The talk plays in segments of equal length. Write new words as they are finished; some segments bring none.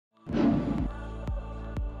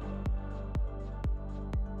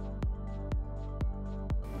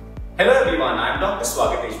Hello everyone, I am Dr.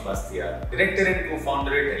 Swagatesh Bastia, Director and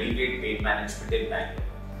Co-founder at Alleviate Pain Management in Bangalore.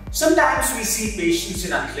 Sometimes we see patients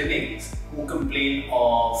in our clinics who complain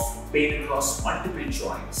of pain across multiple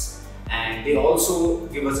joints, and they also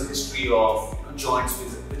give us a history of joints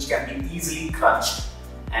which can be easily crunched.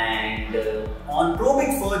 And on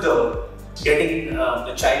probing further, getting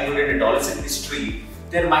the childhood and adolescent history,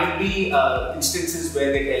 there might be instances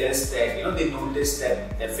where they tell us that they noticed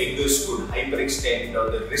that their fingers could hyperextend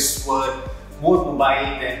or the wrists were more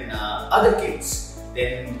mobile than other kids.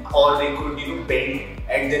 Or they could bend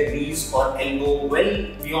at their knees or elbow well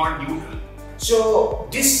beyond neutral. So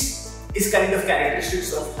this is kind of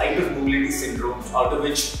characteristics of hypermobility syndromes, out of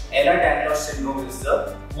which Ehlers-Danlos syndrome is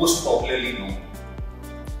the most popularly known.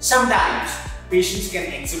 Sometimes patients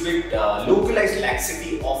can exhibit localized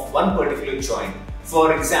laxity of one particular joint.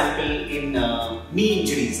 For example, in knee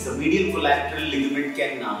injuries, the medial collateral ligament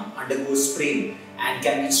can undergo sprain and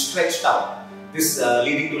can be stretched out, this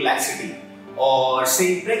leading to laxity. Or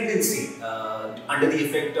say in pregnancy, under the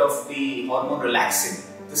effect of the hormone relaxin,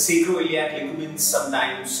 the sacroiliac ligaments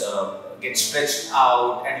sometimes get stretched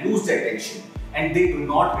out and lose their tension, and they do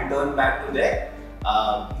not return back to their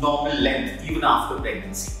normal length even after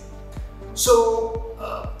pregnancy. So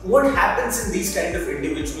what happens in these kind of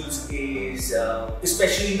individuals is,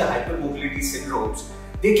 especially in the hypermobility syndromes,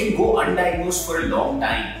 they can go undiagnosed for a long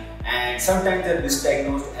time, and sometimes they are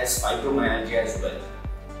misdiagnosed as fibromyalgia as well.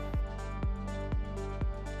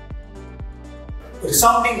 The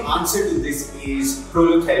resounding answer to this is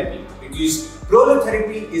prolotherapy, because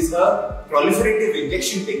prolotherapy is a proliferative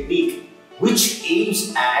injection technique which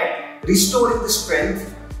aims at restoring the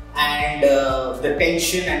strength and the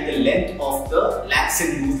tension and the length of the lax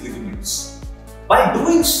and loose ligaments. By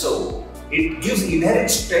doing so, it gives inherent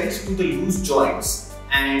strength to the loose joints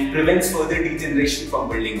and prevents further degeneration from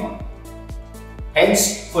building on.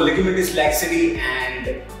 Hence, for ligamentous laxity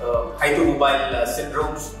and hypermobile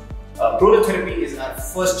syndromes, prolotherapy is our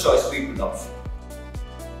first choice treatment option.